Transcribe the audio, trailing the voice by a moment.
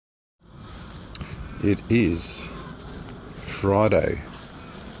It is Friday,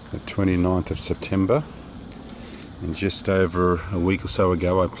 the 29th of September, and just over a week or so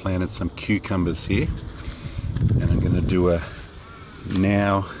ago I planted some cucumbers here, and I'm going to do a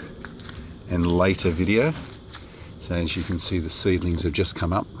now and later video. So as you can see, the seedlings have just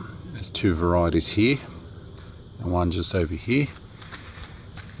come up. There's two varieties here and one just over here.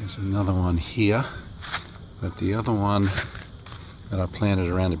 There's another one here, but the other one that I planted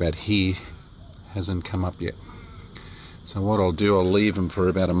around about here hasn't come up yet. So what I'll do, I'll leave them for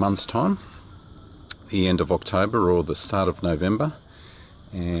about a month's time, the end of October or the start of November,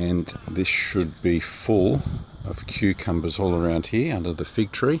 and this should be full of cucumbers all around here under the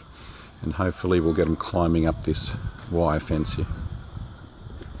fig tree, and hopefully we'll get them climbing up this wire fence here.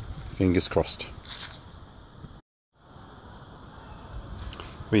 Fingers crossed.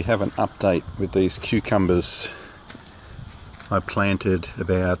 We have an update with these cucumbers I planted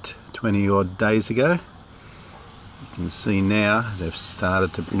about 20 odd days ago. You can see now they've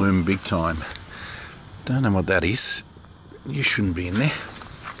started to bloom big time. Don't know what that is. You shouldn't be in there.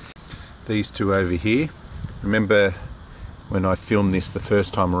 These two over here, remember when I filmed this the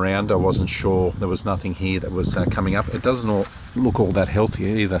first time around, I wasn't sure, there was nothing here that was coming up. It doesn't look all that healthy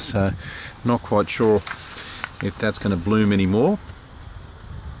either, so not quite sure if that's going to bloom anymore.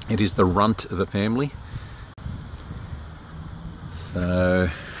 It is the runt of the family, so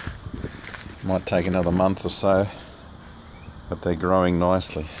it might take another month or so, but they're growing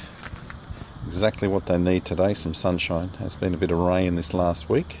nicely. Exactly what they need today, some sunshine. There's been a bit of rain this last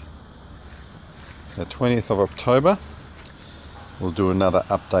week. So 20th of October, we'll do another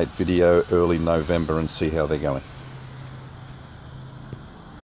update video early November and see how they're going.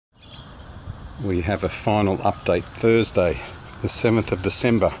 We have a final update Thursday, the 7th of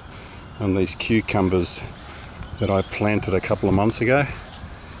December, on these cucumbers that I planted a couple of months ago.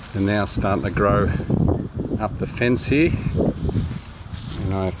 They're now starting to grow up the fence here,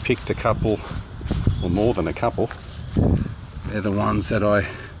 and I've picked a couple, or more than a couple. They're the ones that I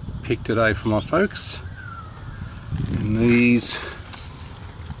picked today for my folks, and these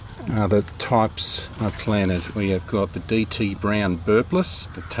are the types I planted. We have got the DT Brown Burpless,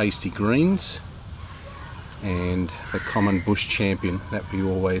 the Tasty Greens, and the common bush champion that we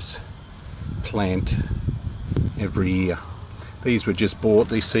always plant every year. These were just bought,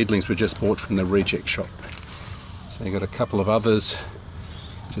 these seedlings were just bought from the reject shop. So you got a couple of others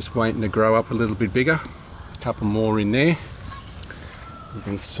just waiting to grow up a little bit bigger. A couple more in there. You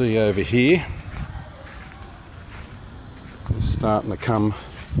can see over here they're starting to come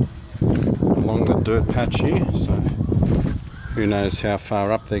along the dirt patch here, so who knows how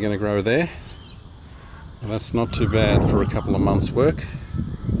far up they're going to grow there. Well, that's not too bad for a couple of months work.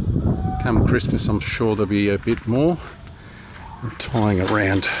 Come Christmas I'm sure there'll be a bit more. I'm tying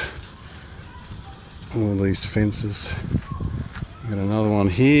around all these fences. Got another one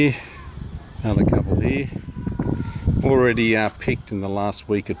here, another couple here. Already picked in the last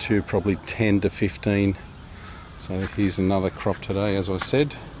week or two, probably 10 to 15. So here's another crop today, as I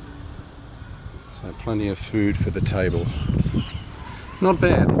said. So plenty of food for the table. Not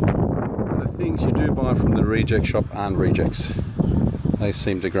bad. So things you do buy from the reject shop aren't rejects. They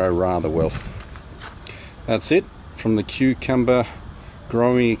seem to grow rather well. That's it from the cucumber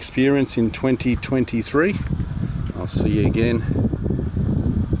growing experience in 2023. I'll see you again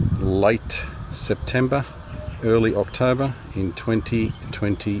late September, early October in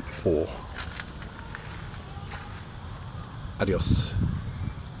 2024. Adios.